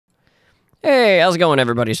Hey, how's it going,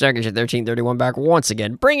 everybody? Stargazer1331 back once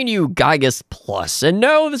again, bringing you Giygas Plus. And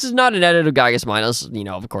no, this is not an edit of Giygas Minus. You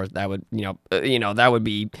know, of course, that would, that would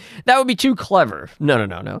be too clever.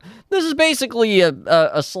 No. This is basically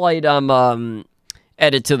a slight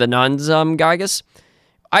edit to the Nuns Giygas.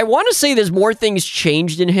 I want to say there's more things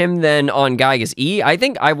changed in him than on Giygas E.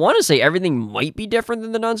 I want to say everything might be different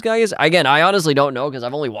than the Nuns Giygas. Again, I honestly don't know because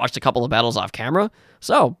I've only watched a couple of battles off camera.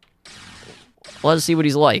 So, let's see what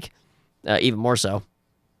he's like. Even more so.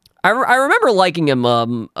 I remember liking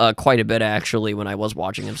him quite a bit, actually, when I was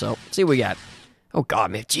watching him, so let's see what we got. Oh,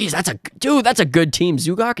 God, man. Jeez, that's a good team.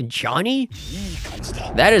 Zugok and Johnny?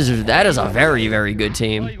 That is a very, very good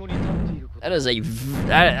team. That is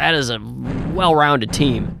a well-rounded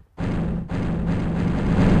team.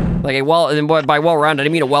 Like by well-rounded, I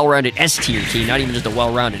mean a well-rounded S-tier team, not even just a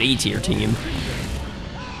well-rounded A-tier team.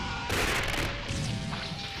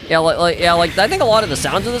 Yeah, like I think a lot of the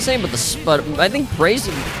sounds are the same, but I think praise.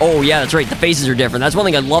 Oh yeah, that's right. The faces are different. That's one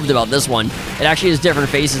thing I loved about this one. It actually has different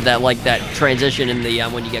faces that like that transition in the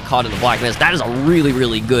when you get caught in the blackness. That is a really,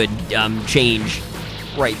 really good change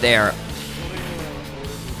right there.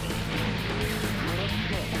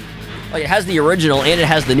 Like it has the original and it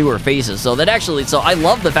has the newer faces. So that actually, I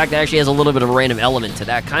love the fact that it actually has a little bit of a random element to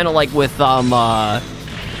that. Kind of like with well,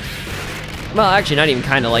 actually not even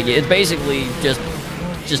kind of like it. It's basically just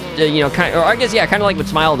you know, kind of, or I guess yeah, kind of like with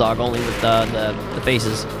Smile Dog, only with the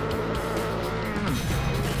faces.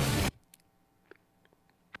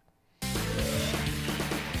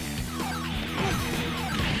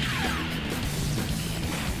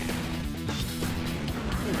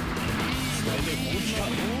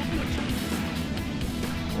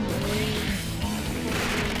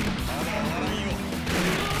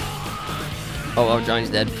 Oh, Johnny's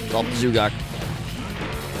dead. It's all Zugok.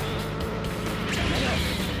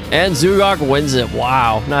 And Zugok wins it.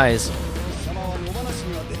 Wow, nice.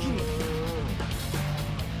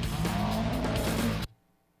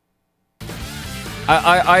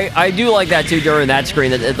 I do like that too during that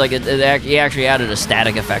screen. That he actually added a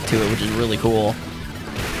static effect to it, which is really cool.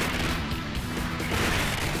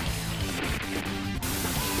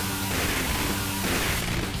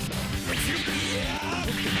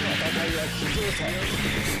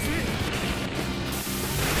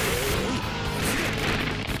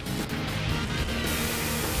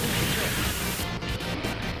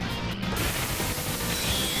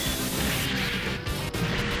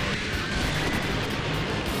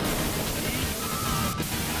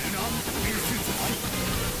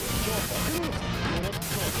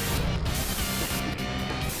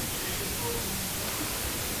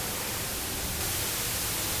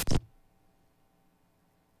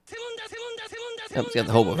 Oh, he's got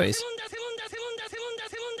the hobo face.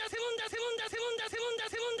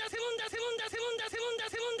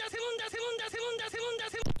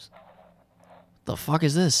 The fuck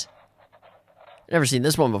is this? Never seen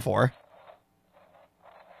this one before.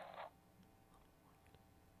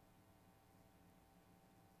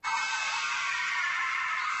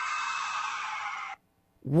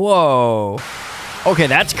 Whoa. Okay,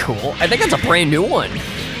 that's cool. I think that's a brand new one.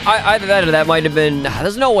 Either that or that might have been...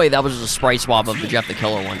 There's no way that was just a sprite swap of the Jeff the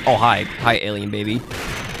Killer one. Oh, hi. Hi, alien baby.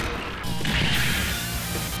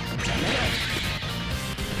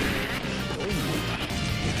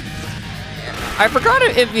 I forgot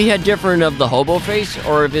if he had different of the hobo face,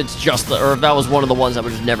 or if it's just the... Or if that was one of the ones that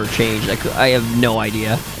was just never changed. I have no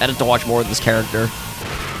idea. I'd have to watch more of this character.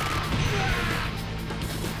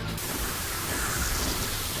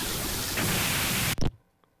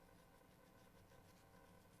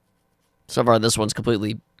 So far, this one's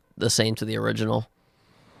completely the same to the original.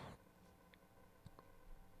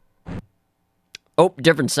 Oh,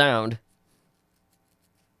 different sound.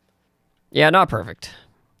 Yeah, not perfect.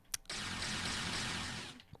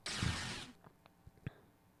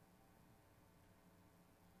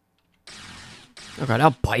 Okay,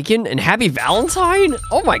 now biking and Happy Valentine?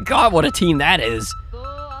 Oh my god, what a team that is.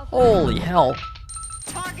 Holy hell.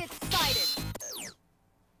 Target sighted.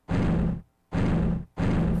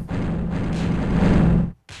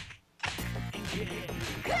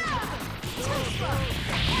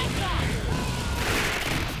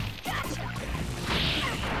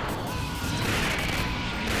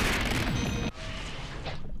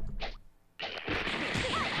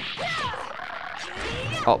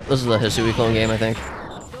 Oh, this is the Hisui clone game, I think.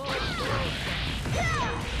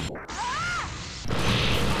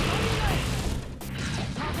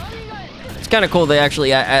 It's kind of cool they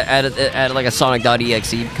actually added like a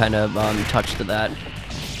Sonic.exe kind of touch to that.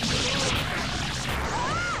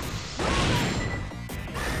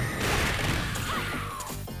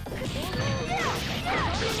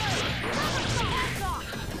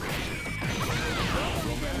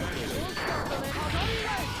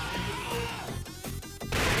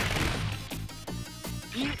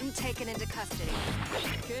 taken into custody.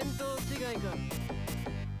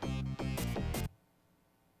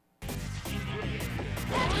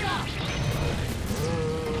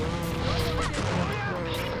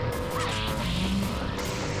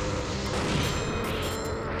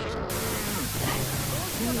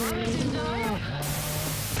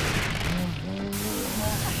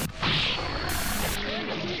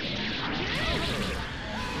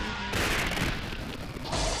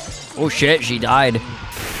 Oh shit, she died.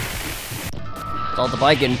 Called the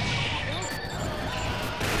Viking.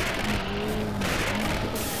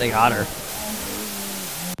 They got her.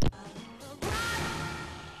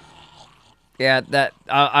 Yeah, that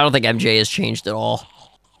I don't think MJ has changed at all.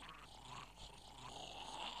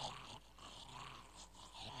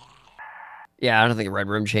 Yeah, I don't think Red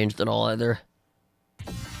Room changed at all either.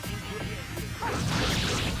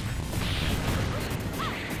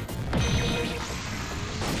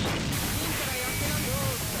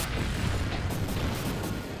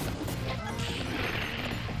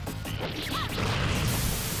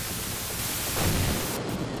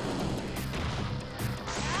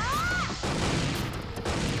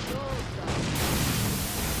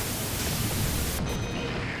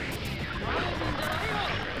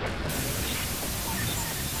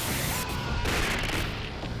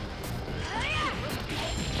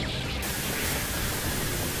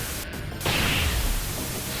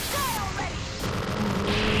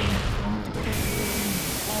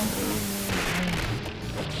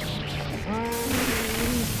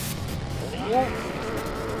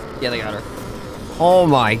 Yeah, they got her. Oh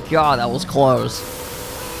my god, that was close.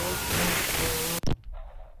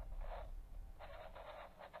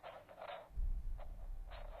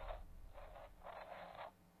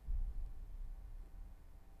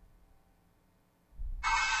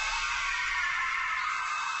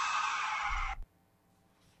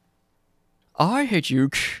 I hate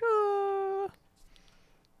you.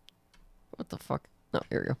 What the fuck? No,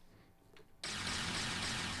 here we go.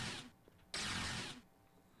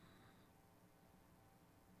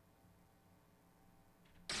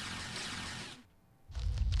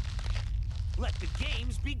 Let the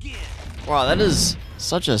games begin. Wow, that is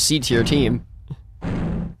such a C-tier team.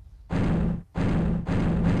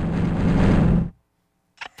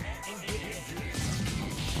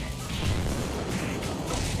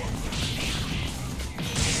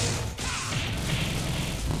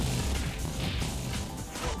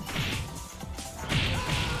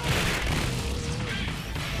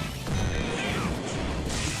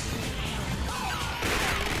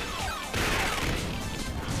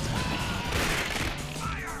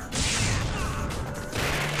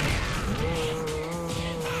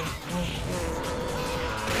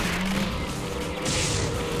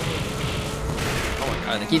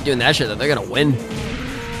 They keep doing that shit, that they're gonna win.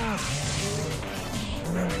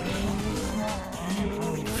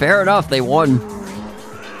 Fair enough, they won.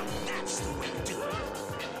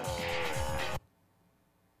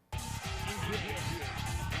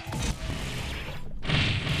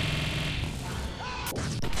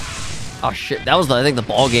 Oh shit, that was I think the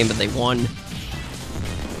ball game, but they won.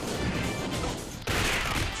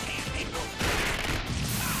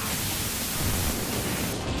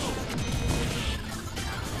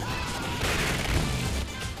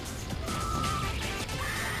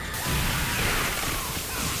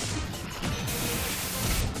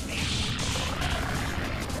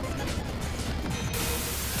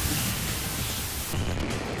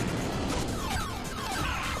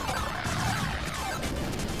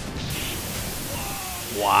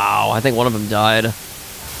 Wow, I think one of them died.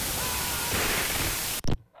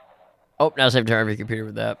 Oh, now save turn for your computer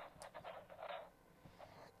with that.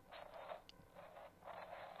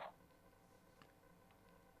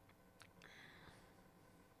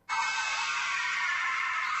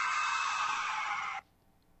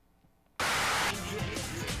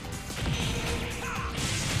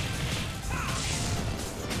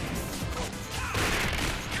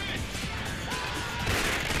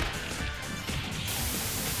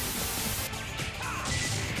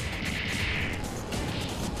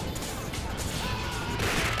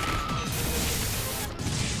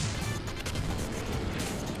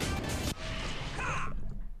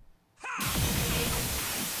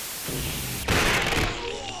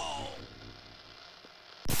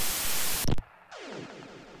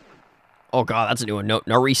 Oh god, that's a new one. No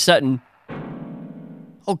resetting.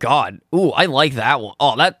 Oh god. Ooh, I like that one.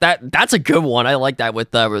 Oh, that's a good one. I like that with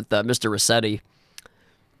Mr. Rossetti.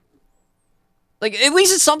 Like, at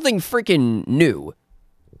least it's something freaking new.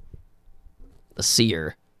 The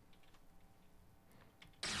Seer.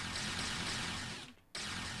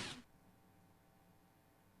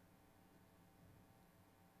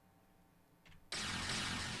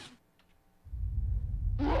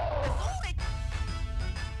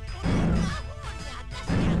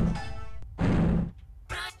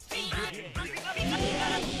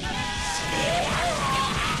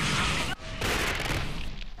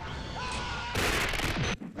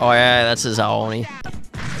 Oh yeah, that's his Aoni.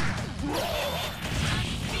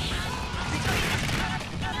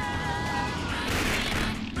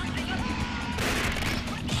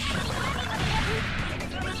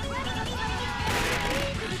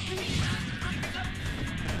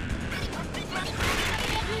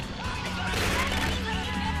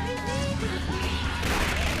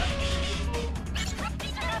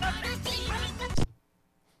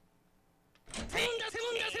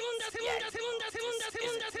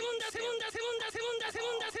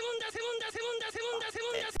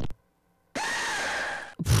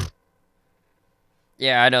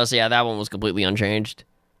 Yeah, I know. So yeah, that one was completely unchanged.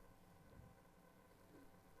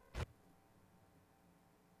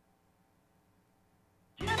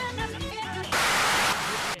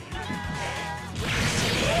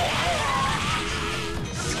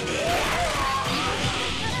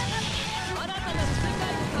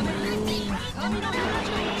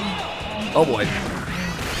 Oh boy.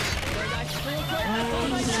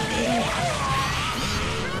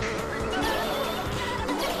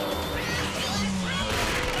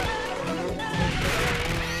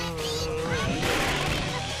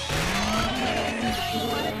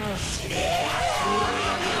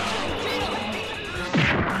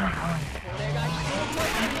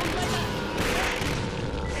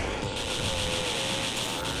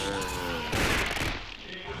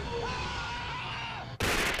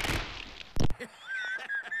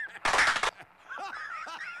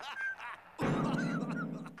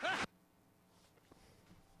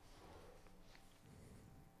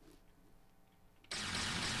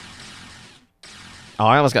 Oh,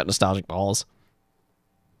 I almost got nostalgic balls.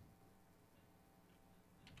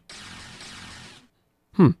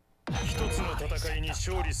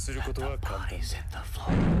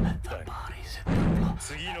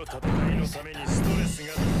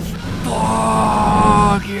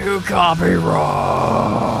 Fuck you, copyright!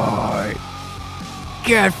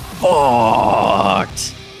 Get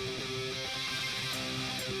fucked!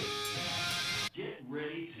 Get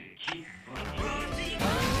ready to keep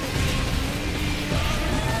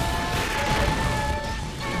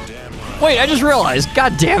Wait, I just realized.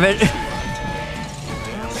 God damn it.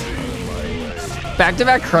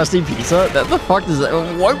 Back-to-back crusty pizza? That the fuck does that?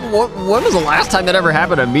 When was the last time that ever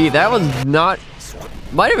happened to me? That was not.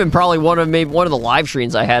 Might have been probably one of the live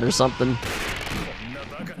streams I had or something.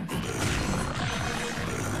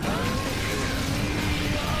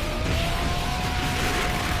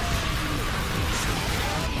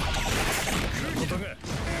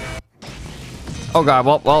 Oh god,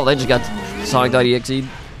 well, they just got Sonic.exe.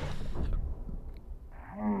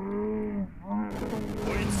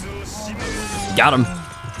 Got him.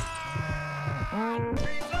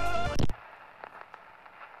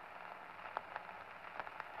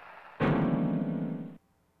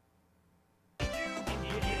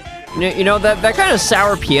 You know, that kind of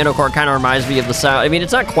sour piano chord kind of reminds me of the sound. I mean,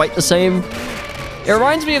 it's not quite the same. It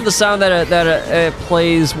reminds me of the sound that it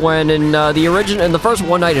plays when in the first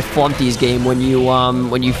One Night at Flumpty's game when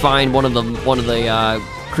you find one of the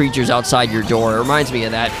creatures outside your door. It reminds me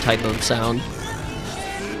of that type of sound.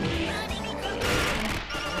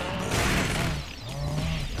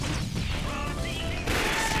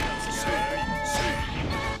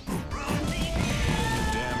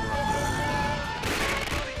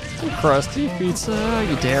 Crusty pizza,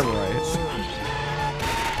 you damn right.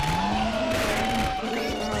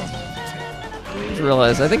 Just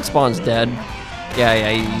realized, I think Spawn's dead. Yeah,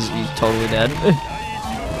 he's totally dead.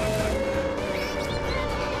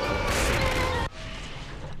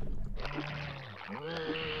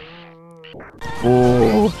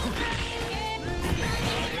 Ooh.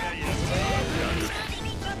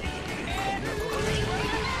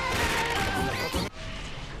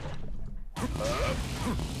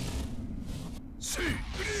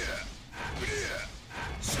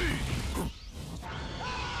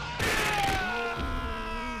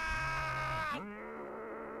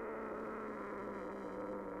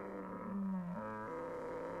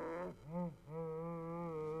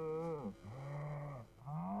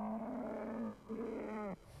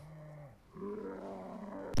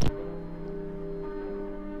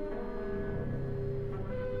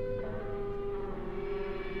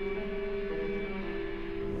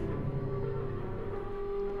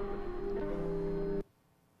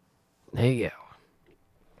 There you go.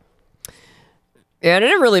 Yeah, and I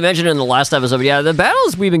didn't really mention it in the last episode, but yeah, the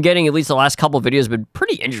battles we've been getting, at least the last couple of videos, have been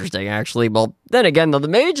pretty interesting, actually. Well, then again, though,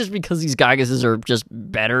 maybe just because these Giygases are just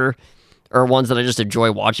better, or ones that I just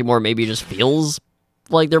enjoy watching more, maybe it just feels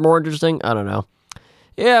like they're more interesting. I don't know.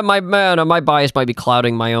 Yeah, my bias might be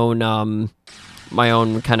clouding my own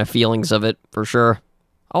kind of feelings of it, for sure.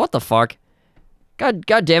 Oh, what the fuck?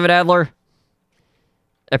 God damn it, Adler.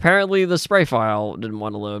 Apparently the sprite file didn't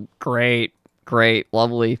want to load. Great,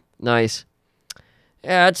 lovely, nice.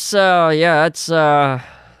 Yeah, that's that's how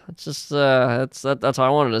I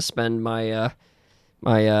wanted to spend my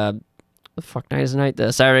the fuck night is the night?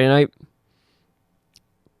 The Saturday night.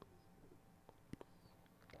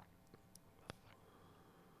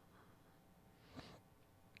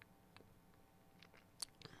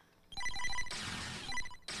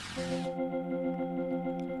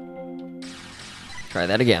 Try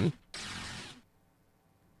that again.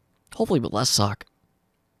 Hopefully with less suck.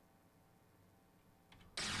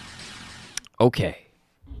 Okay.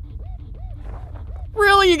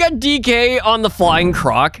 Really? You got DK on the Flying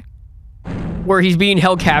Croc? Where he's being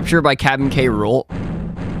held captured by Captain K. Rool?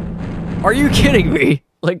 Are you kidding me?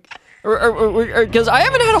 Like, because I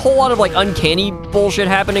haven't had a whole lot of, like, uncanny bullshit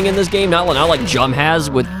happening in this game. Not like Jum has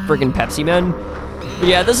with friggin' Pepsi Men. But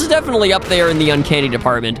yeah, this is definitely up there in the uncanny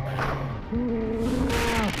department.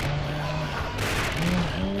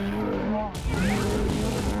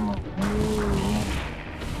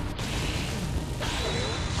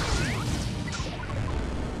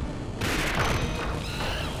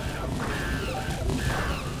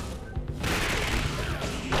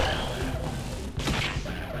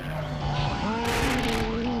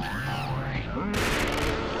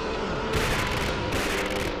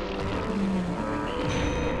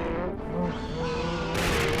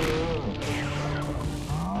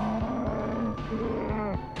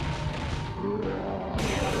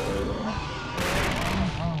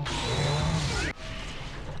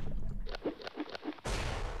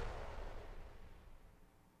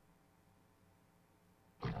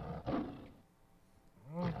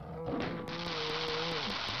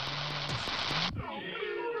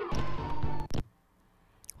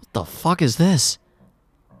 What the fuck is this?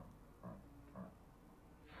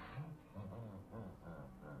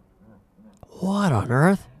 What on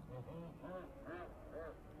earth?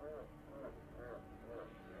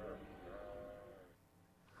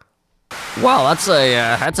 Wow, that's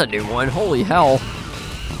a new one. Holy hell.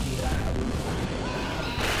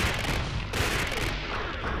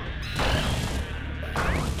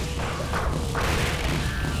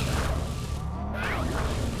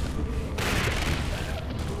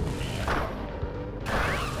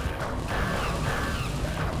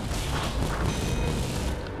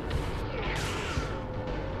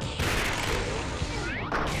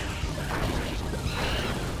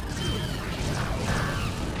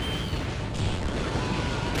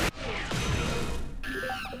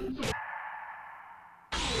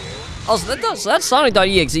 Oh, so that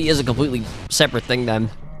Sonic.exe is a completely separate thing then.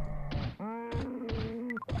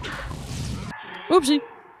 Oopsie.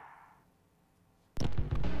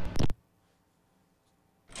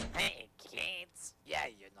 Hey kids, yeah,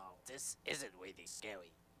 you know, this isn't really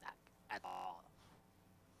scary, not at all.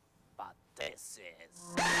 But this is...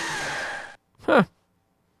 Huh.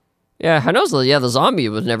 Yeah, I noticed the zombie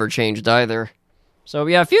was never changed either. So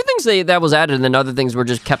yeah, a few things that was added and then other things were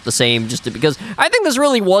just kept the same because I think this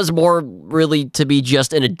really was more really to be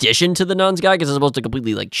just an addition to the Nuns Giygas as opposed to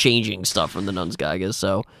completely like changing stuff from the Nuns Giygas.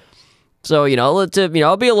 So you know,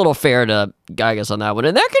 I'll be a little fair to Giygas on that one.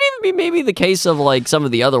 And that could even be maybe the case of like some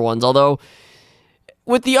of the other ones, although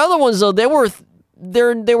with the other ones though, they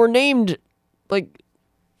were named like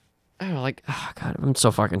I don't know, like oh god, I'm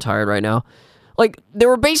so fucking tired right now. Like, they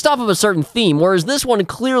were based off of a certain theme, whereas this one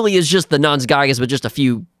clearly is just the Nuns Giygas, but just a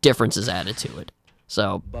few differences added to it.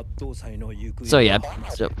 So yeah,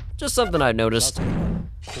 so just something I noticed.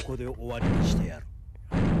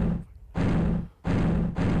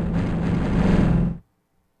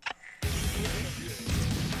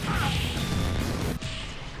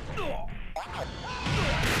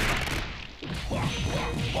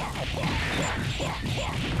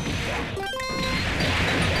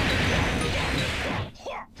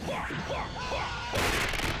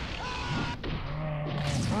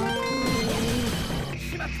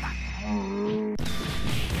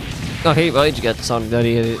 Oh, hey, well, you got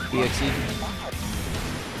Sonic.exe.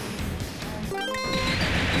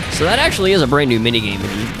 So that actually is a brand new minigame,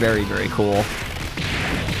 and it's very, very cool.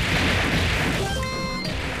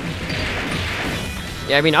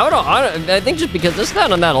 Yeah, I mean, I think just because this is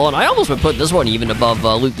not on that alone, I almost would put this one even above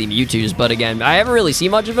Luke the Mewtwo's, but again, I haven't really seen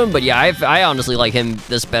much of him, but yeah, I honestly like him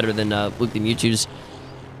this better than Luke the Mewtwo's.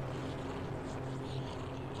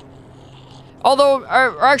 Although,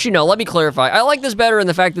 or actually no, let me clarify. I like this better in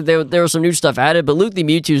the fact that there was some new stuff added, but Luke the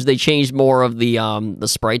Mewtwo's, they changed more of the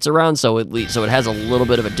sprites around, so it has a little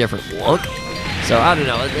bit of a different look. So, I don't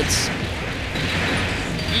know, it's...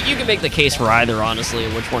 You can make the case for either, honestly,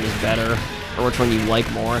 which one is better, or which one you like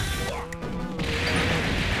more.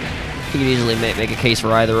 You could easily make a case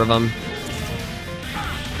for either of them.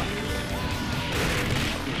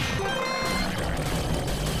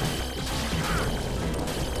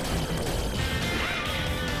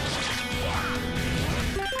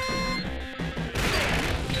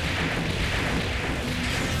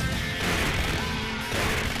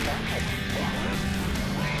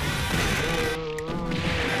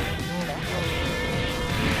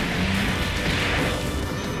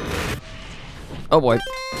 Oh boy.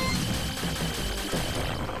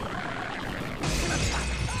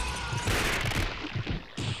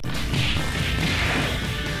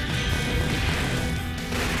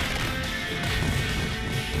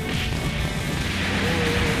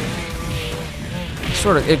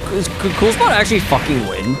 Sort of. Could Cool Spot actually fucking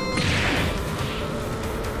win?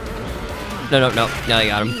 No. Now I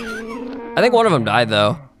got him. I think one of them died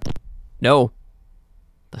though. No.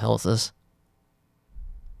 The hell is this?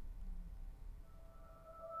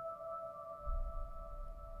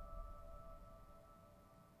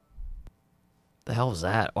 The hell was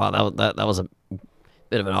that? Wow, that was a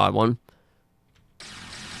bit of an odd one.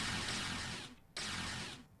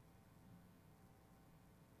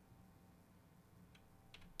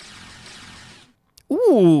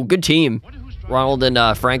 Ooh, good team. Ronald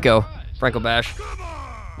and Franco Bash.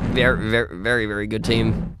 Very good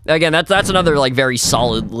team. Again, that's another like very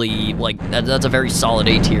solidly like that's a very solid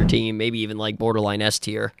A tier team. Maybe even like borderline S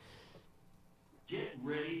tier. Get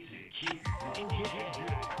ready to keep.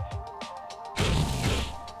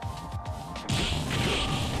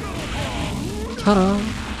 Ta-da!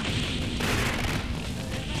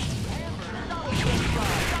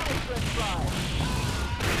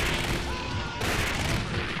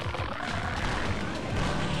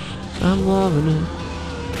 I'm loving it.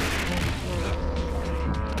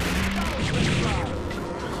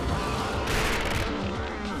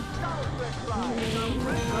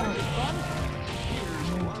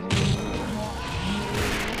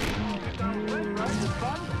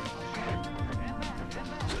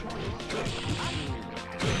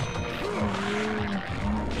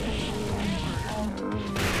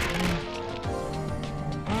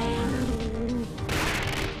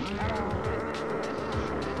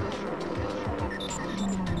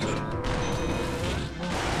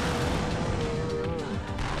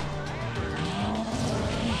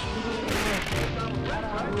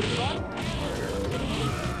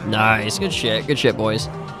 Nice, good shit, boys.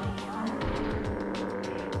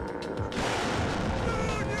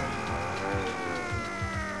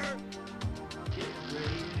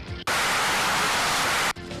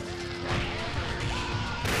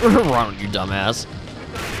 Ronald, you dumbass.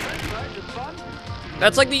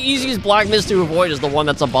 That's like the easiest black mist to avoid is the one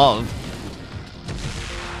that's above.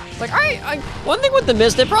 Like, one thing with the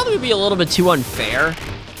mist, it probably would be a little bit too unfair.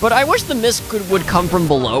 But I wish the mist would come from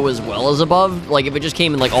below as well as above, like if it just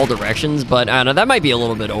came in like all directions, but I don't know, that might be a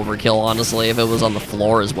little bit overkill, honestly, if it was on the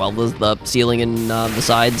floor as well as the ceiling and the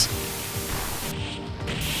sides.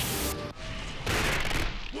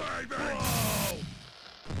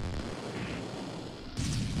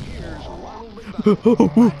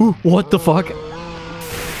 What the fuck?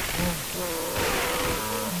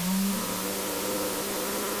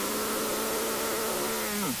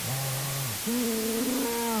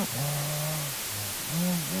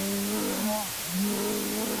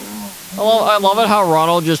 I love it how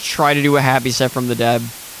Ronald just tried to do a happy set from the dead.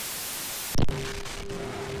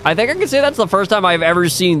 I think I can say that's the first time I've ever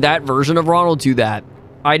seen that version of Ronald do that.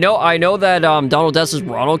 I know that Donald Duck's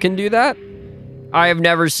Ronald can do that. I have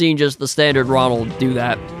never seen just the standard Ronald do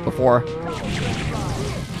that before.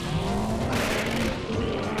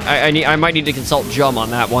 I might need to consult Jum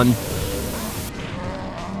on that one.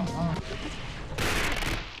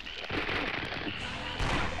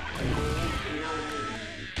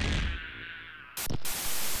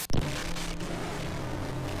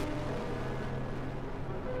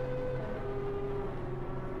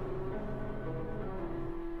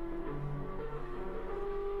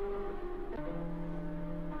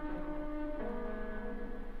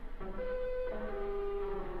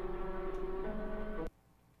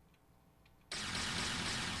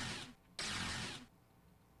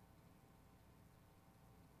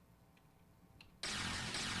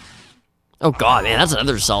 Oh god, man, that's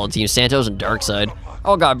another solid team. Santos and Darkseid.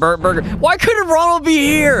 Oh god, Burger. Why couldn't Ronald be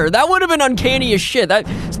here? That would have been uncanny as shit.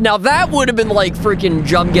 Now that would have been like freaking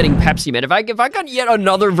Jum getting Pepsi, man. If I got yet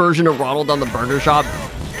another version of Ronald on the burger shop,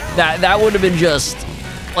 that would have been just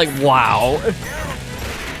like wow.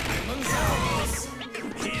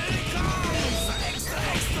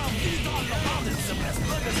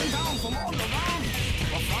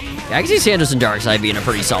 Yeah, I can see Santos and Darkseid being a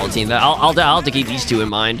pretty solid team. I'll have to keep these two in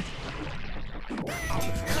mind.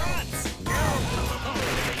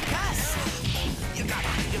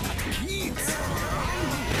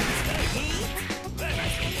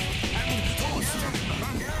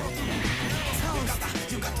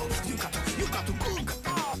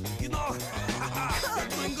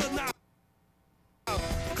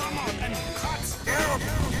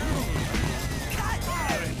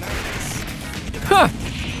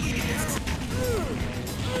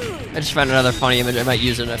 just found another funny image I might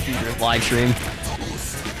use in a future live stream.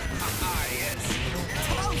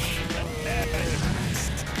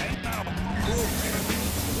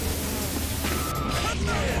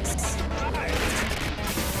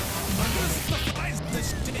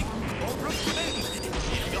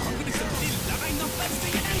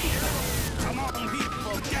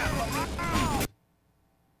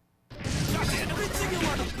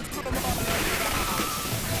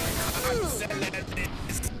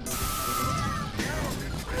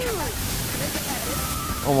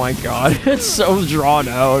 Oh my god, it's so drawn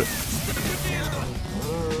out.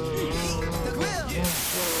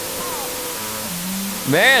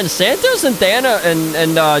 Man, Santos and Thana and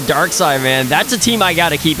Darkseid, man, that's a team I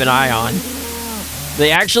gotta keep an eye on.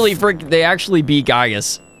 They actually beat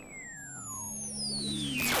Giygas.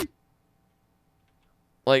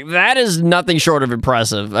 Like, that is nothing short of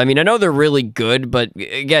impressive. I mean, I know they're really good, but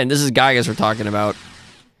again, this is Giygas we're talking about.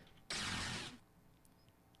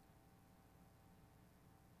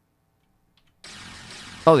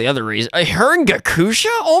 Oh, the other reason. Her and Gakusha?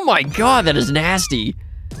 Oh my god, that is nasty.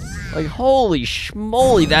 Like, holy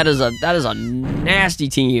schmoly, that is a nasty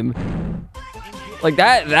team. Like,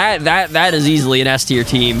 that is easily an S tier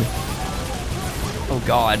team. Oh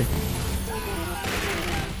god.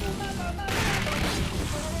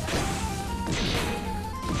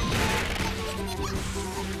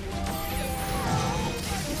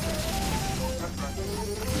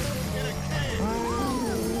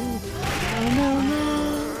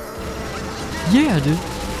 Yeah, dude.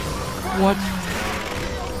 What?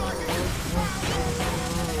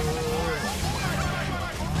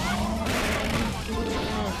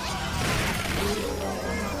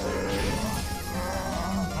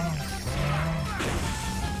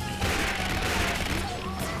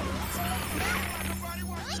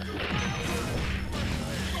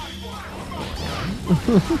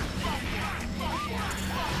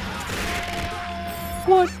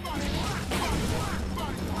 What?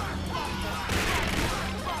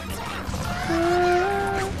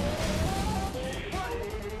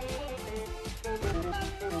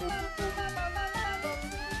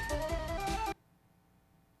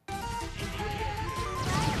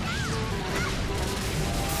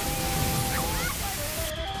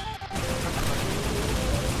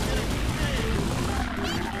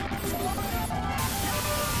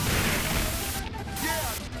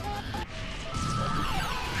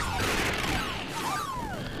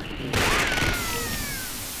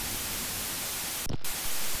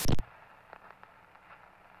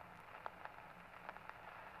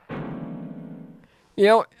 You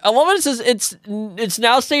know, I love it. It says it's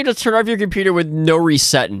now saying to turn off your computer with no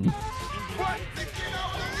resetting.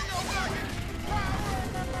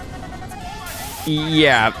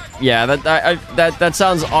 Yeah, that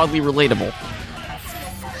sounds oddly relatable.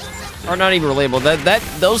 Or not even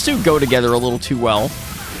relatable. Those two go together a little too well.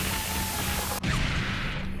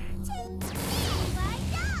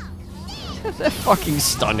 That fucking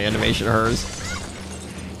stun animation of hers.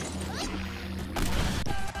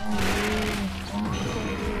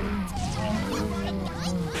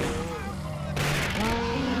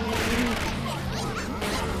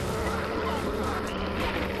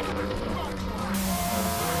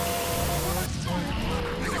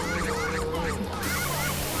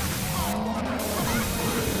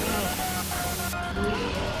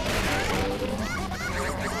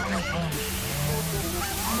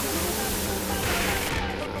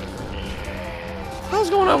 What's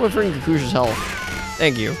going on with freaking Kakusha's health?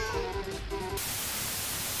 Thank you.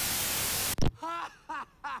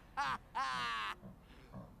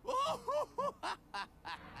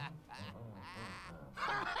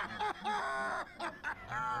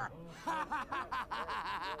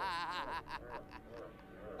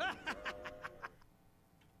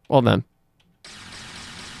 Well then.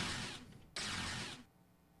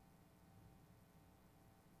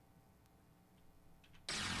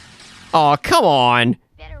 Oh, come on.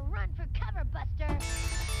 Better run for cover, Buster.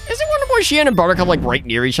 Isn't Wonder Boy Shion and Buttercup like right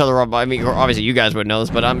near each other? I mean, obviously you guys would know this,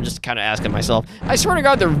 but I'm just kind of asking myself. I swear to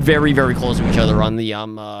God, they're very, very close to each other on the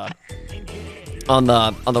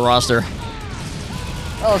roster.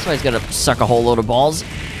 Oh, somebody's gonna suck a whole load of balls.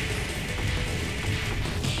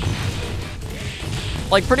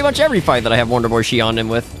 Like pretty much every fight that I have Wonder Boy Shion in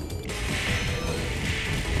with.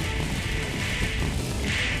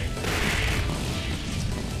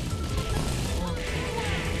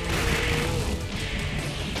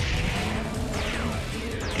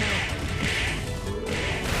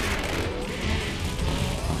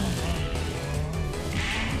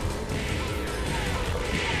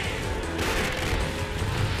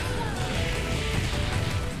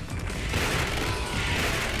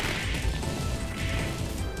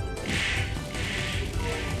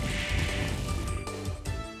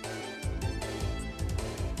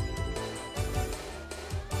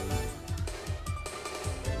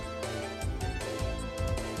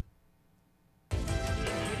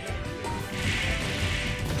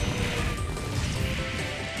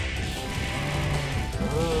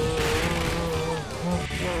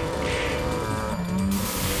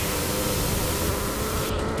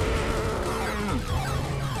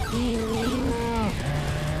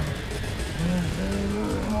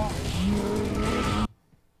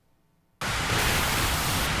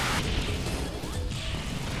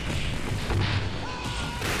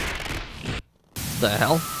 The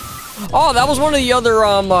hell? Oh, that was one of the other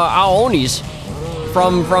Aonis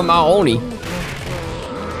from Aoni.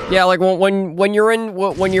 Yeah, like when you're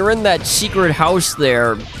in that secret house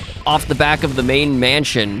there, off the back of the main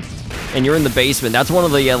mansion, and you're in the basement. That's one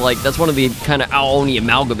of the that's one of the kind of Aoni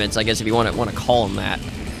amalgamates, I guess, if you want to call them that.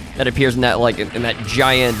 That appears in that in that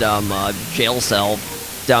giant jail cell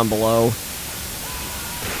down below.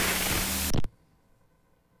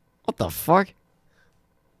 What the fuck?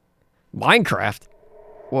 Minecraft?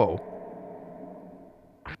 Whoa.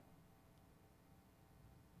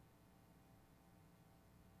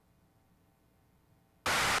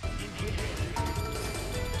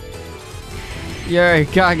 Yay,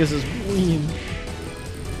 Giygas is mean.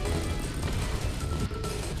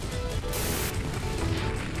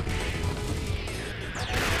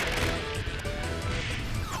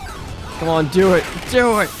 Come on, do it.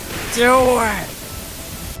 Do it. Do it.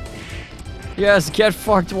 Yes, get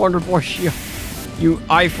fucked, Wonder Boy. You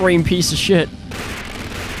iframe piece of shit.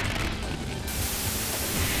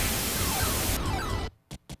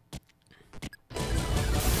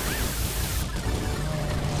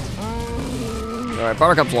 Alright,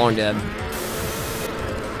 Buttercup's long dead.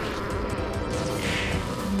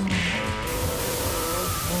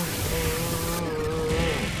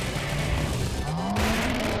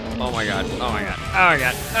 Oh my god, oh my god, oh my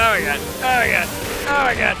god, oh my god, oh my god, oh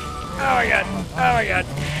my god, oh my god, oh my god,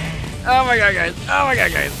 oh my god, guys, oh my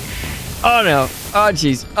god, guys. Oh no, oh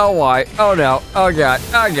jeez, oh why, oh no, oh god,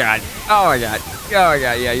 oh god, oh my god, oh my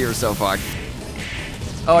god, yeah, you were so fucked.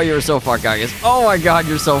 Oh, you were so fucked, guys. Oh my god,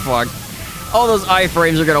 you're so fucked. All those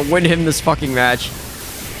iframes are gonna win him this fucking match.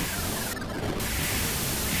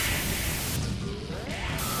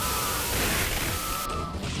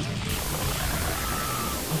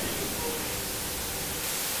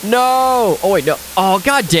 No! Oh wait, no. Oh,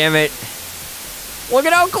 god damn it. Look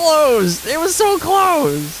at how close! It was so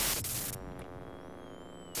close!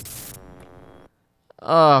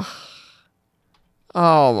 Ugh.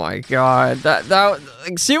 Oh my god. That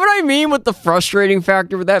like, see what I mean with the frustrating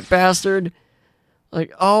factor with that bastard?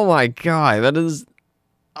 Like, oh my god, that is...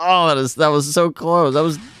 Oh, that was so close. That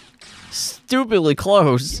was stupidly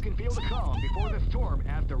close. You can feel the calm before the storm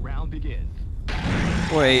as the round begins.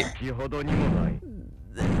 Wait.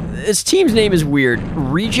 This team's name is weird.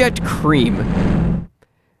 Reject Cream.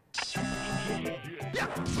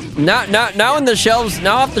 Now in the shelves,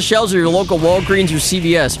 now off the shelves of your local Walgreens or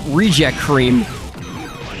CVS. Reject Cream.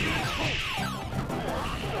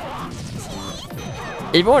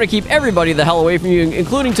 If you want to keep everybody the hell away from you,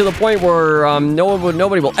 including to the point where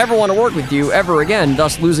nobody will ever want to work with you ever again,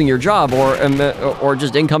 thus losing your job or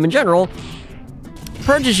just income in general,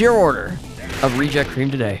 purchase your order of Reject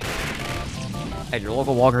Cream today at your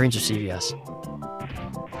local Walgreens or CVS.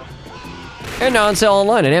 And now on sale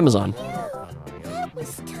online at Amazon. That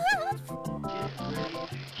was tough.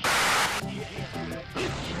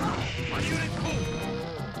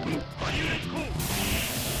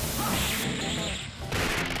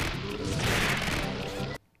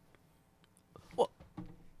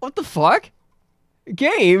 What the fuck?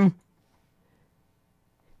 Game?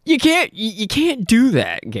 You can't do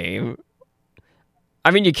that, game. I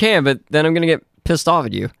mean, you can, but then I'm gonna get pissed off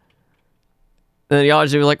at you. And then the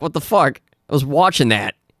audience will be like, what the fuck? I was watching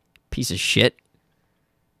that. Piece of shit.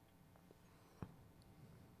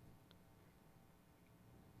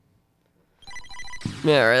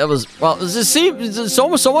 Yeah, right, that was, well, see, so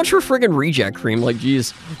much for friggin' Reject Cream, like,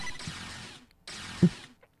 jeez.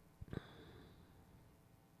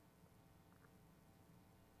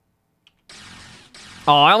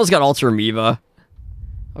 Oh, I almost got Ultra Amoeba.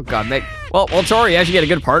 Oh god, well, Tori actually get a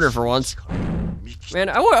good partner for once. Man,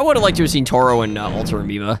 I would have liked to have seen Toro and Ultra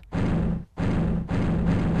Amoeba.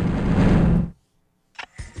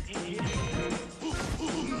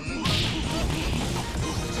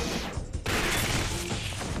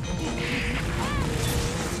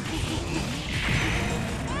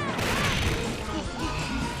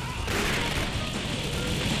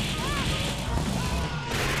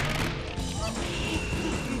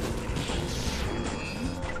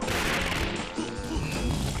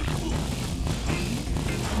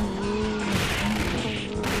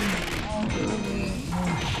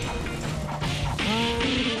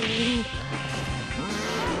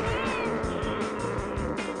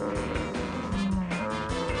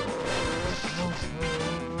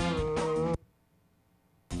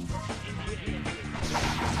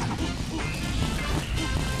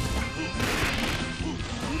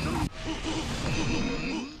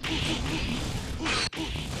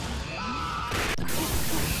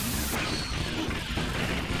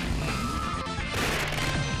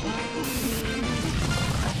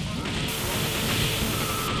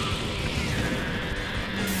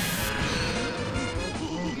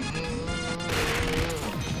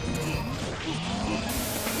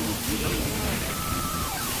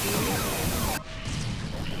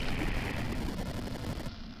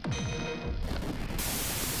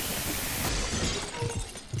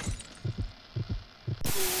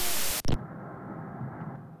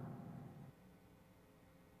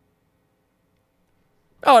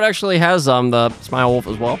 Oh, it actually has the Smile Wolf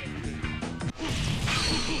as well.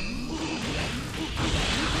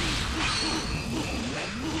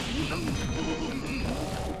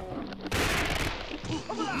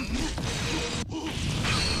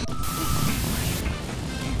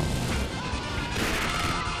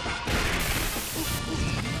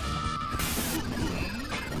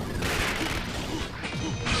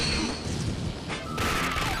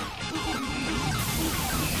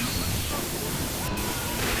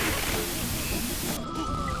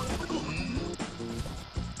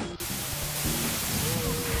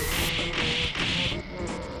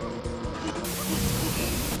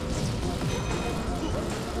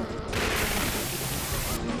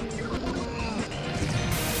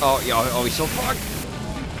 Oh, yeah, oh, he's so fucked.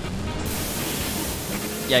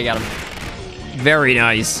 Yeah, I got him. Very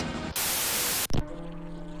nice.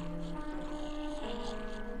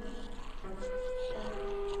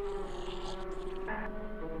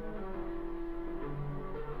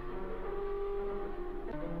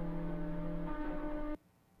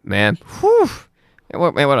 Man, whew.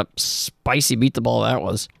 Man, what a spicy beat the ball that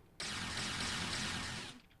was.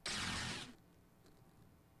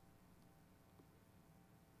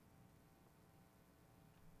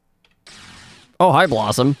 Oh, hi,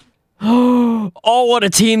 Blossom. Oh, what a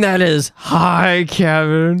team that is. Hi,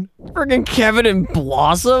 Kevin. Freaking Kevin and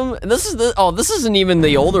Blossom. This is the, oh, this isn't even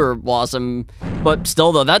the older Blossom, but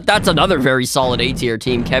still though, that's another very solid A-tier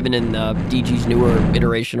team. Kevin and DG's newer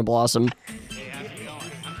iteration of Blossom.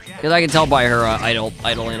 Because I can tell by her idle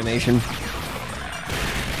animation.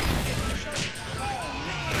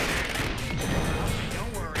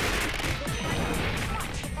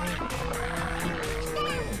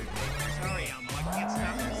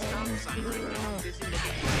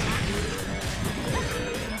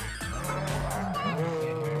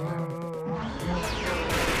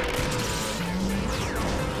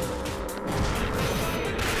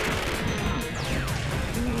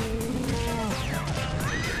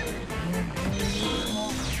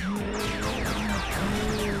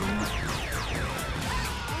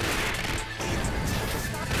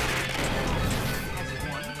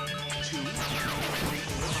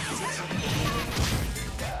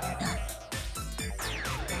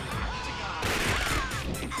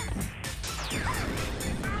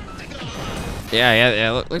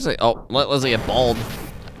 Yeah. Looks like, oh, looks like it balled.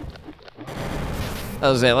 That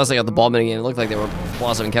was it. Unless they got the ball minigame, it looked like they were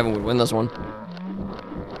Blossom and Kevin would win this one.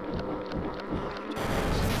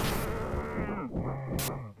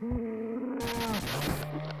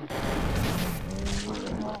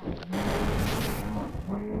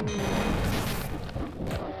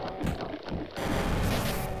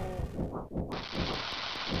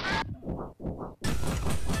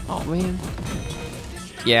 Oh man.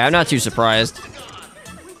 Yeah, I'm not too surprised.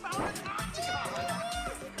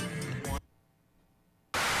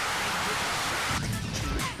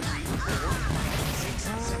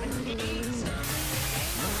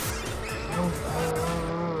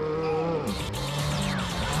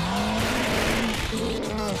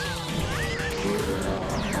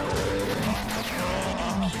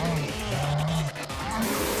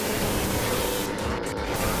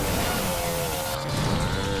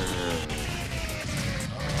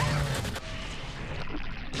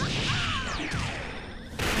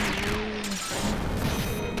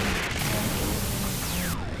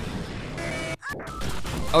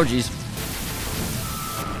 Oh, jeez.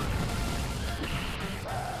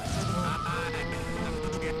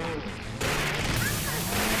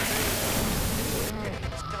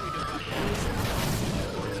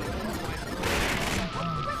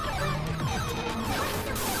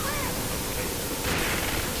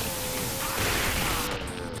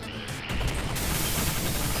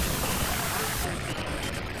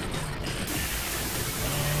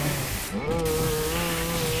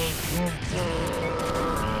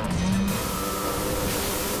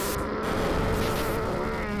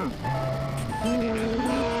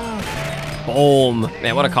 Boom.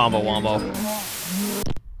 Man, what a combo wombo.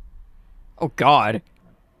 Oh god.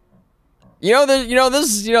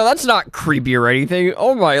 That's not creepy or anything.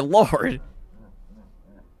 Oh my lord.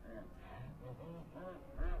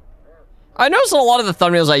 I noticed a lot of the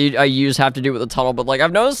thumbnails I use have to do with the tunnel, but like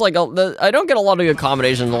I've noticed like I don't get a lot of good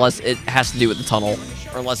combinations unless it has to do with the tunnel,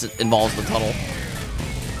 or unless it involves the tunnel.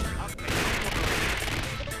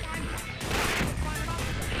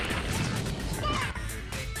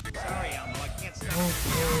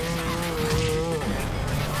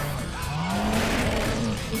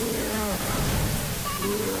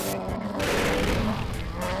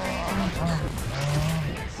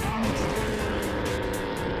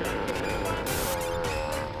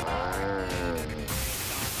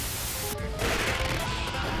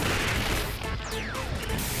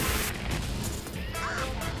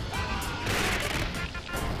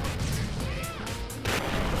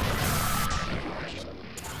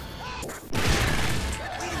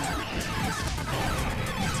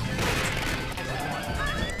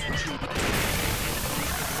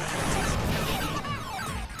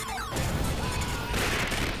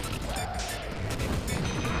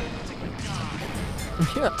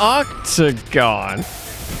 Octagon.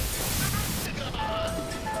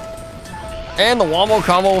 And the Wombo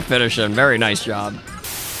combo will finish him. Very nice job.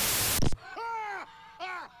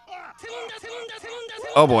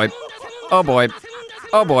 Oh boy. Oh boy.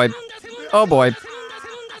 Oh boy. Oh boy.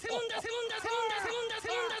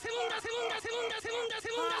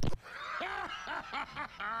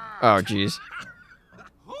 Oh jeez.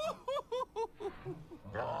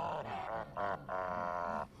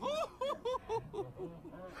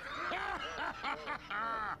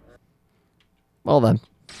 Well then.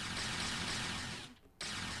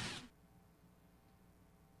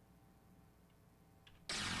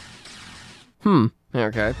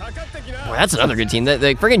 Okay. Boy, that's another good team. The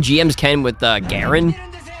friggin' GMs Ken with Garen.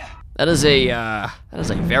 That is a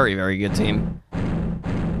very, very good team.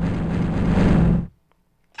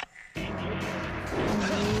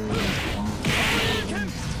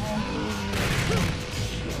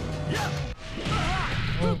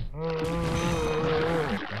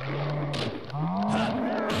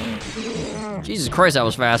 Jesus Christ, that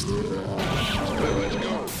was fast.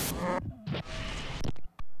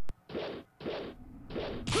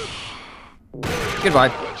 Goodbye.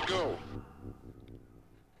 Let's go.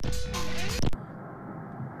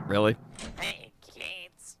 Really? Hey,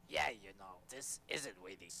 kids. Yeah, you know, this isn't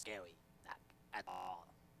really scary, like, at all.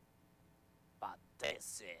 But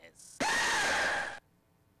this is...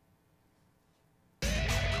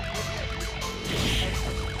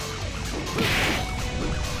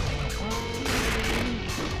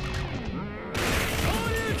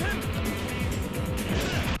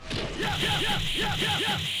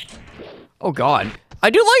 Oh god. I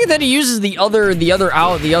do like it that he uses the other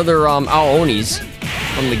Aonis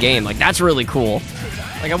from the game. Like that's really cool.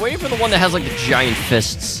 Like I'm waiting for the one that has like the giant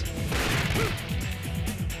fists.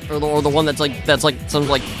 Or the one that's like some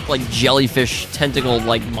like jellyfish tentacle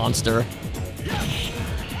like monster.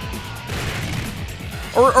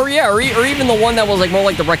 Or even the one that was like more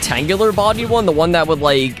like the rectangular bodied one, the one that would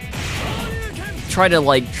like try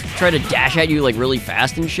to dash at you like really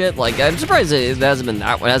fast and shit. Like I'm surprised it hasn't been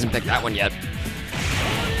that one. It hasn't picked that one yet.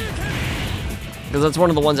 Because that's one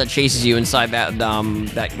of the ones that chases you inside that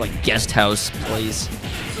that like guest house place.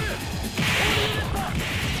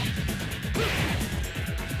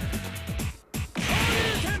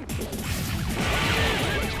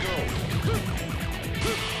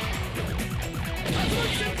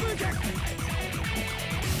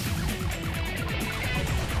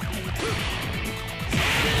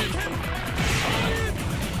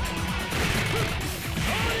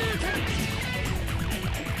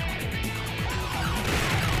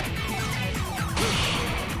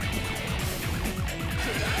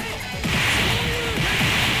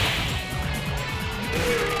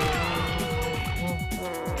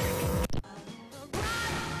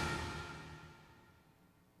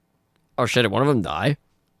 Oh shit, did one of them die?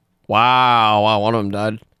 Wow, one of them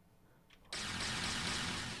died.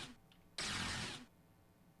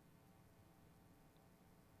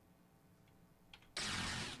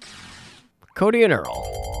 Cody and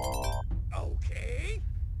Earl. Okay.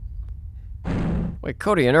 Wait,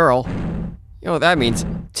 Cody and Earl? You know what that means?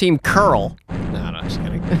 Team Curl. No, just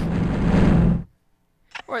kidding.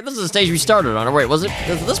 Alright, this is the stage we started on. Or wait, was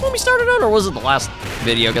this one we started on, or was it the last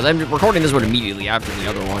video? Because I'm recording this one immediately after the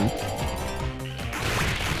other one.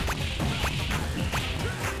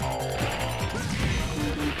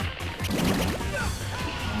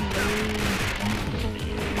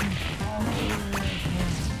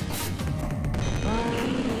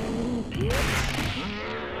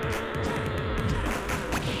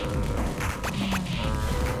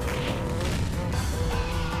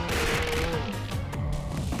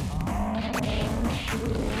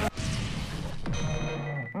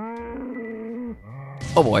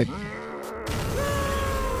 Oh boy.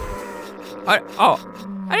 I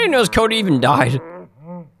didn't notice Cody even died.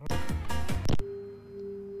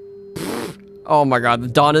 Oh my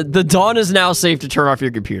god, the dawn is now safe to turn off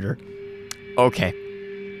your computer. Okay.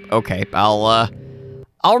 Okay, I'll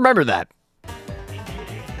remember that.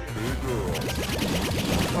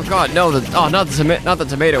 Oh god, no, not the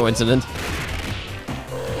tomato incident.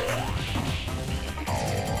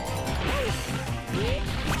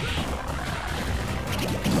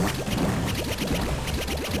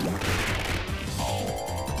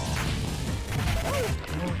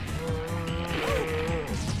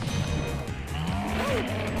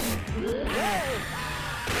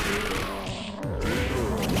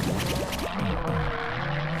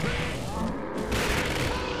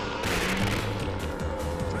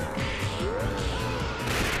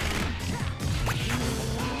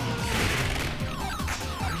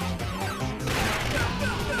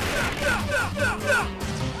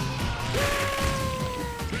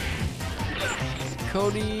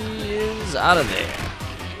 Cody is out of there.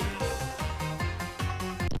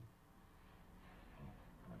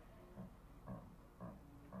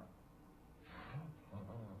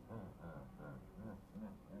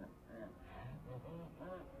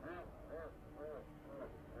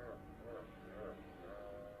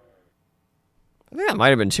 I think that might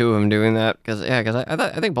have been two of them doing that, because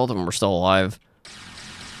I think both of them were still alive.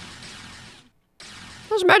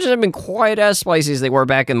 Those matches have been quite as spicy as they were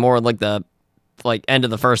back in more like the end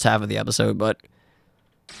of the first half of the episode, but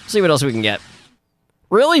let's see what else we can get.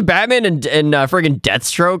 Really, Batman and friggin'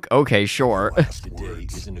 Deathstroke? Okay, sure. Today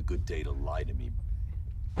isn't a good day to lie to me.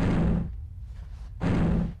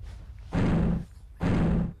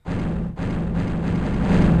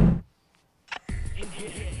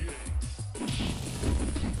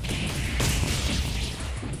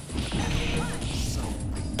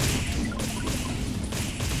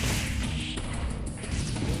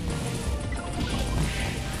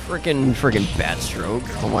 Frickin' Batstroke.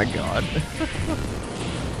 Oh my god.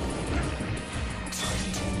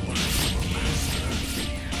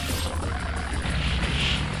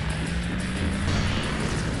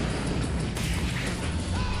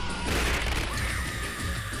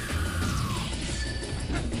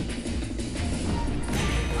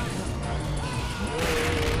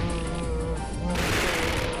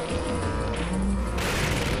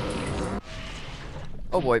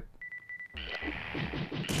 Oh boy.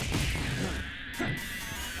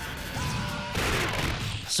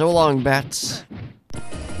 So long, bats.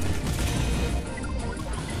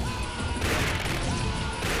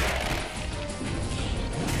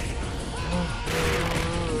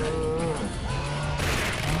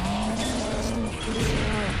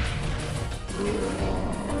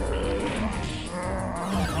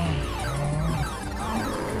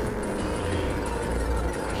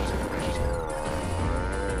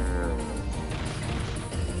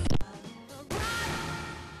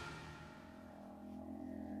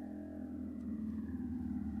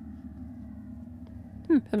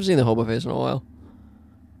 Haven't seen the hobo face in a while.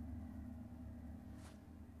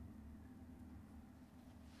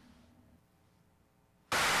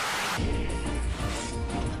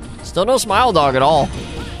 Still no Smile Dog at all.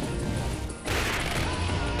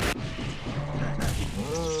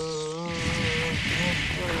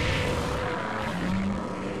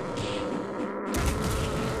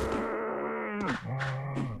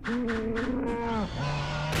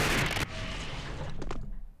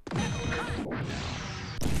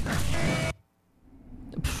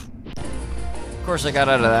 Of course I got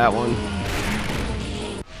out of that one.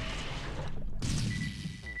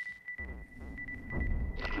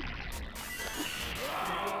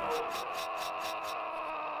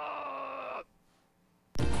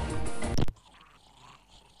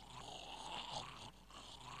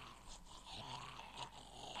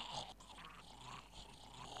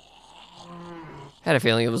 Had a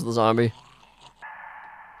feeling it was the zombie.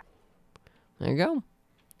 There you go.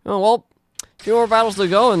 Oh well. A few more battles to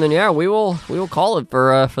go, and then yeah, we will call it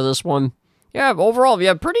for this one. Yeah, overall,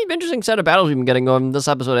 yeah, pretty interesting set of battles we've been getting going this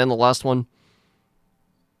episode and the last one.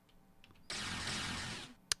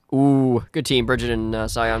 Ooh, good team, Bridget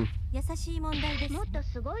and Scion. 優しい問題です。もっと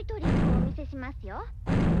すごいトリックをお見せしますよ。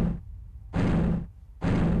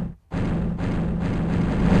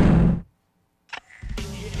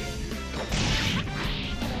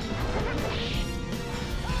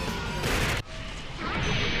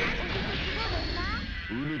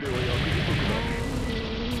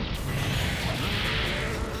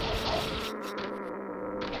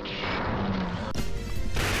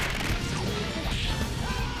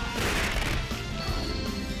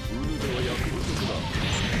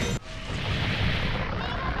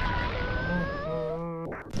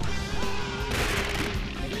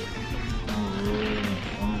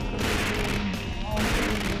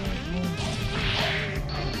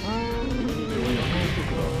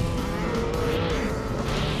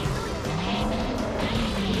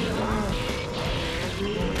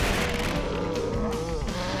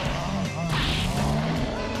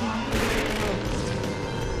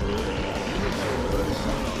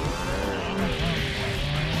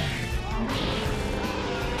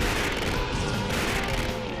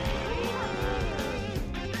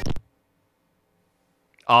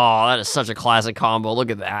Oh, that is such a classic combo. Look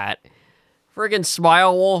at that. Friggin'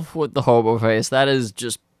 Smile Wolf with the hobo face. That is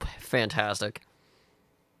just fantastic.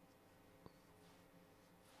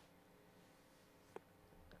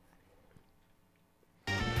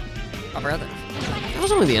 I forgot that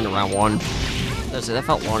was only the end of round one. That's it. That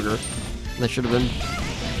felt longer than that should have been.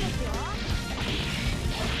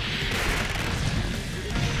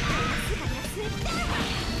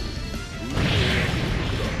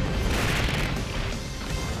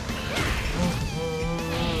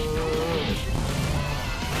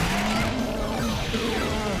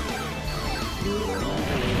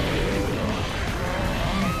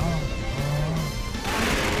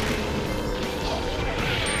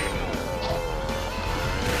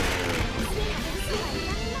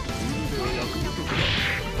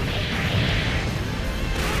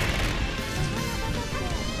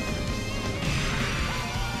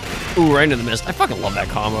 Ooh, right into the mist. I fucking love that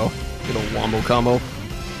combo. Good old wombo combo.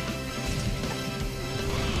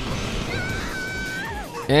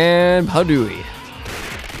 And Hadouи.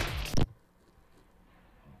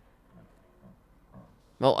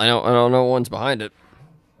 Well, I don't know one's behind it.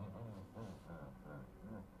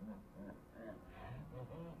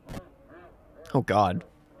 Oh God.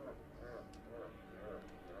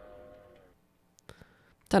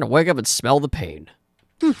 Time to wake up and smell the pain.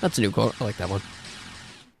 That's a new quote. I like that one.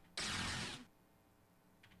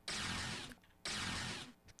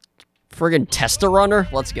 Friggin' Testa Runner?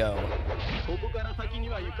 Let's go.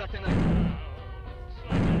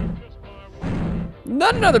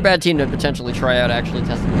 Not another bad team to potentially try out, actually.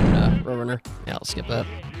 Testa Runner. Yeah, I'll skip that.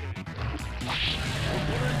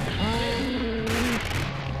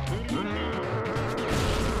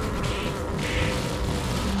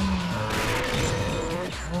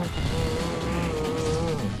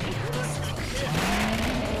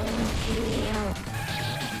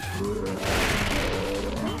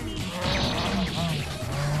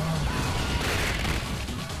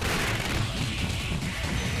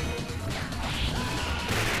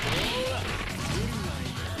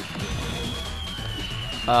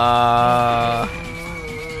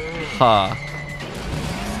 Huh.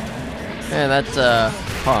 Man, that's,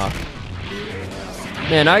 huh.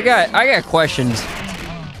 Man, I got questions.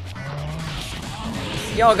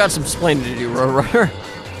 Y'all got some explaining to do, Roadrunner.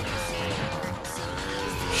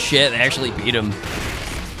 Shit, they actually beat him.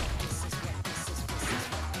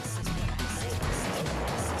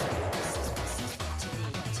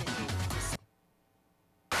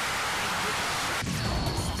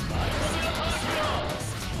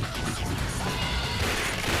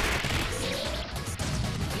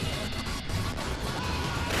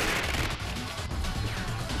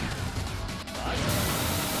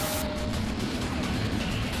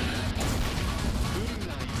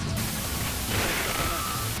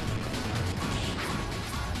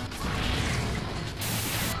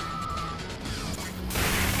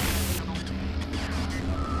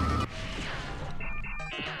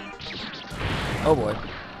 Oh boy.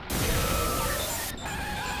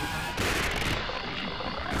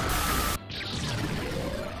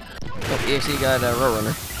 Oh, EXE got a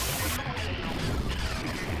Roadrunner.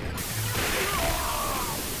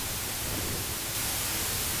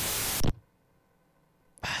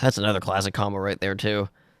 That's another classic combo right there, too.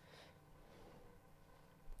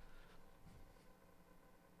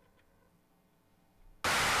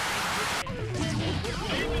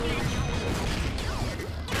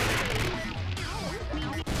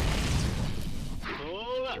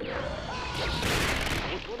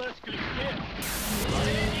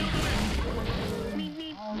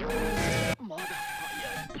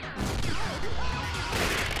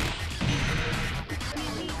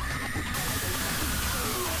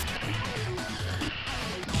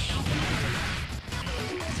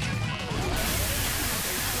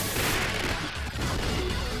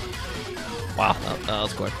 Wow, that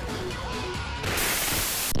was quick.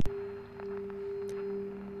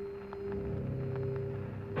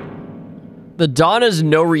 The Dawn is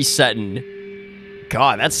no resetting.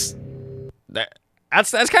 God, that's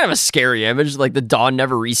kind of a scary image. Like the Dawn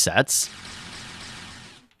never resets.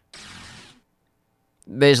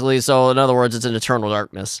 Basically, so in other words, it's an eternal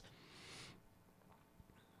darkness.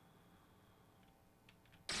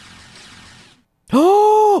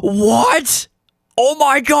 Oh, what? Oh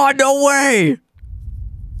my God! No way!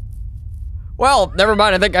 Well, never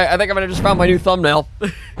mind. I think I might have just found my new thumbnail.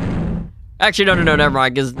 Actually, no, never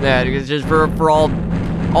mind. Because just for all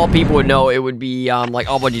people would know, it would be like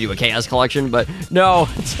I'll want you to do a chaos collection, but no,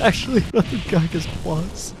 it's actually another Giygas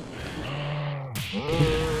Plus.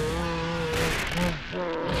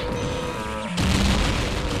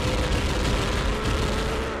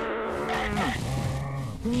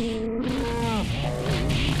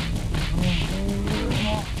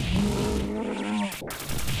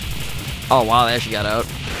 Oh wow, they actually got out.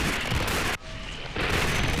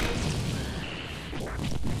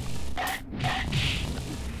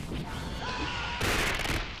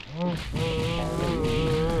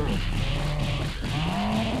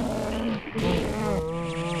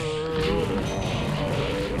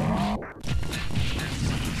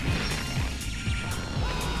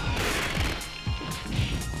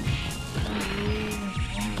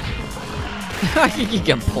 He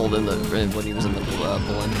got pulled in when he was in the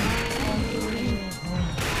balloon.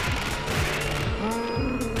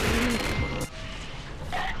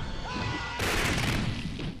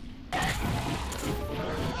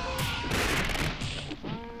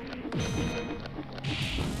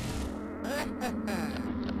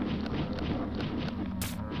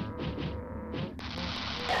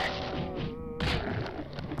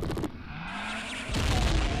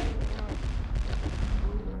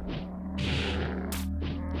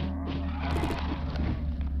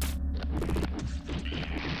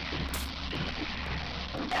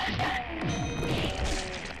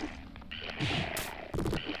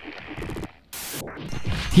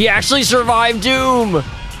 He actually survived Doom!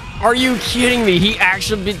 Are you kidding me? He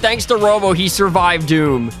actually, thanks to Robo, he survived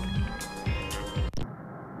Doom.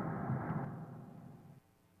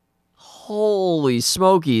 Holy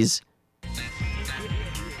smokies.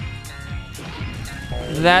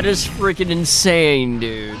 That is freaking insane,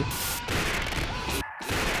 dude.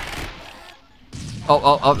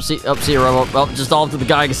 See you, Robo. Oh, just all to the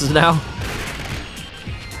Giygases now.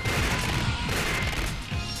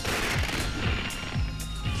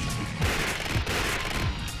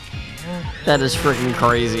 That is freaking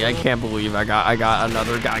crazy. I can't believe I got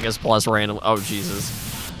another Giygas Plus random. Oh,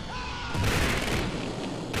 Jesus.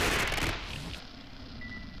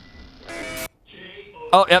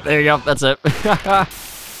 Oh, yep, there you go. That's it.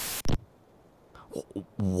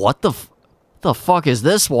 What the fuck is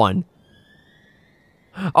this one?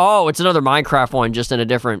 Oh, it's another Minecraft one, just in a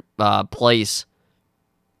different place.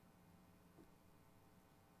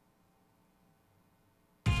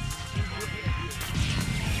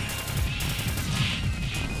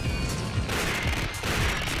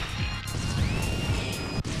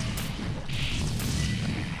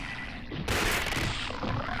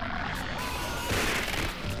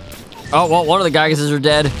 Oh, well, one of the Giygases are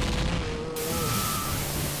dead.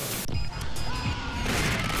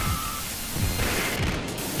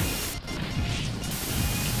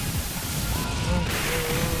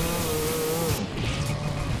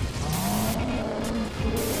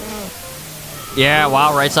 Yeah,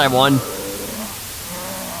 wow, right side one.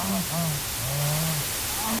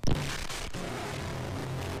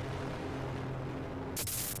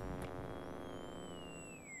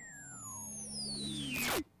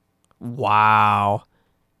 Wow.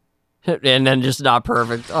 And then just not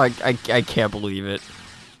perfect. Oh, I can't believe it.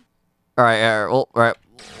 All right.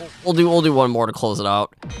 We'll do one more to close it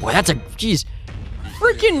out. Boy, that's a jeez.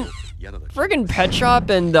 Freaking Pet Shop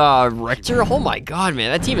and Richter. Oh my god,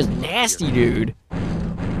 man, that team is nasty, dude.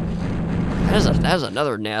 That is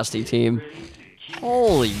another nasty team.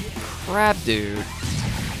 Holy crap, dude.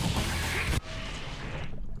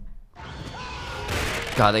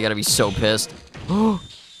 God, they gotta be so pissed.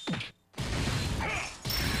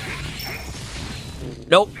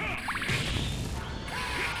 Nope.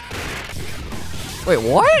 Wait,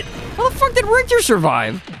 what? How the fuck did Richter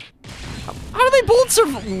survive? How do they both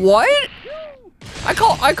survive? What? I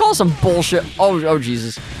call some bullshit. Oh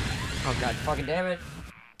Jesus. Oh god, fucking damn it.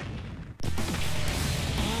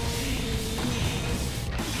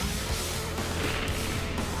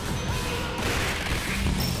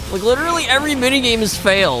 Like literally every minigame has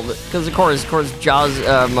failed because of course Jaws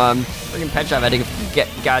freaking Pet Shop had to get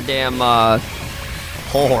goddamn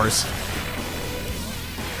whole horse.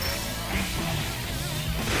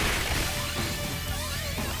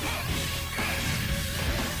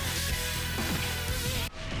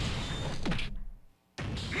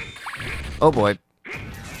 Oh boy.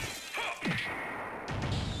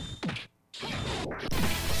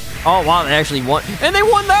 Oh wow, they actually won. And they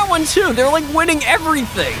won that one too. They're like winning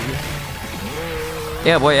everything.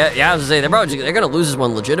 Yeah, boy, yeah, I was gonna say, they're gonna lose this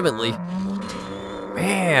one legitimately.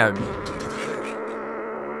 Man.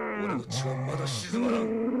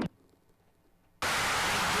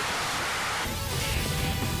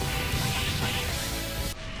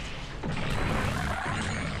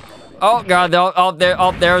 Oh god,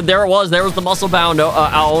 there it was. There was the muscle bound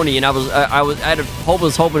Aoni, and I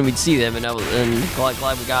was hoping we'd see them, and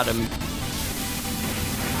glad we got him.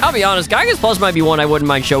 I'll be honest, Giygas Plus might be one I wouldn't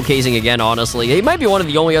mind showcasing again. Honestly, he might be one of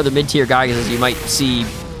the only other mid-tier Giygases you might see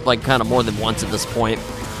like kind of more than once at this point,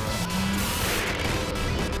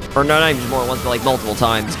 or not even more once, but like multiple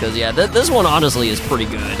times. Because yeah, this one honestly is pretty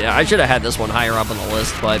good. I should have had this one higher up on the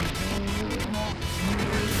list, but.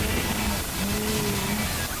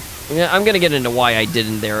 Yeah, I'm gonna get into why I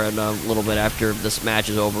didn't there in a little bit after this match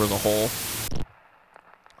is over as a whole.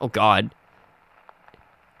 Oh god.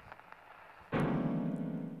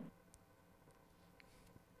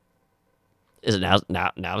 Is it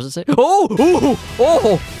now? Now is it say? Oh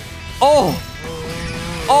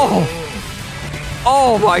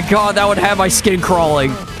my god, that would have my skin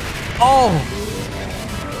crawling.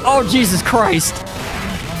 Oh Jesus Christ.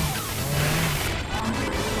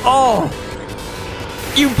 Oh.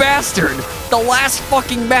 You bastard! The last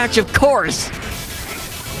fucking match, of course!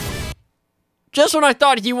 Just when I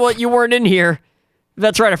thought you weren't in here.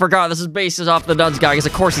 That's right, I forgot. This is based off the Duds guy, because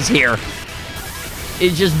of course he's here.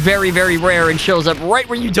 It's just very, very rare and shows up right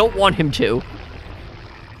where you don't want him to.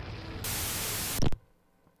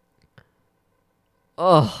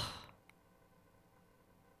 Oh.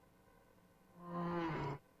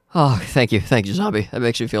 Oh, thank you, Zombie. That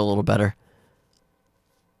makes me feel a little better.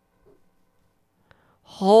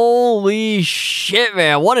 Holy shit,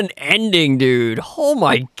 man. What an ending, dude. Oh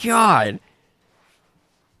my god.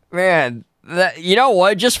 Man, you know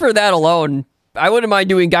what? Just for that alone, I wouldn't mind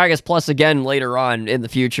doing Giygas Plus again later on in the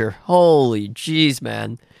future. Holy jeez,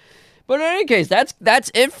 man. But in any case,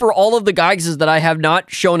 that's it for all of the Giygases that I have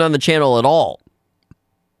not shown on the channel at all.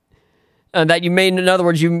 That you made, in other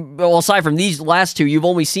words, well, aside from these last two, you've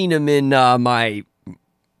only seen them in my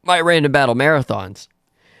random battle marathons.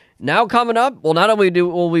 Now coming up, well, not only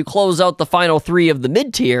will we close out the final 3 of the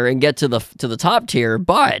mid-tier and get to the top tier,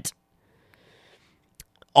 but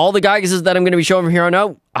all the Giygases that I'm going to be showing from here on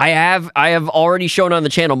out, I have already shown on the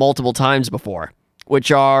channel multiple times before,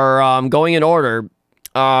 which are going in order: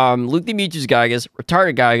 Luke the Mewtwo's Giygas,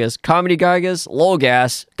 Retarded Giygas, Comedy Giygas, Low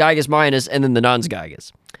Gas, Giygas Minus, and then the Nuns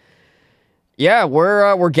Giygas. Yeah,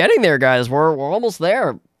 we're getting there, guys. We're almost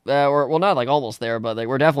there. Well, not like almost there, but like,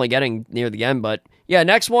 we're definitely getting near the end. But yeah,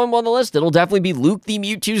 next one on the list, it'll definitely be Luke the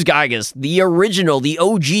Mewtwo's Giygas, the original, the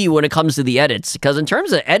OG when it comes to the edits. Because in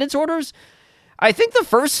terms of edits orders, I think the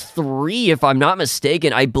first 3, if I'm not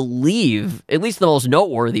mistaken, I believe, at least the most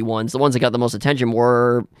noteworthy ones, the ones that got the most attention,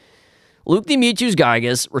 were Luke the Mewtwo's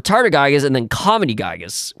Giygas, Retarded Giygas, and then Comedy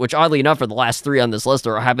Giygas, which oddly enough are the last 3 on this list,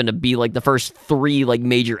 or happen to be like the first 3 like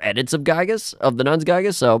major edits of Giygas, of the Nuns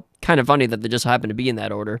Giygas, so kind of funny that they just happen to be in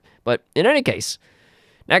that order. But in any case,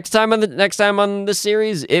 next time on this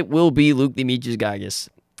series, it will be Luke the Mewtwo's Giygas.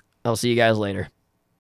 I'll see you guys later.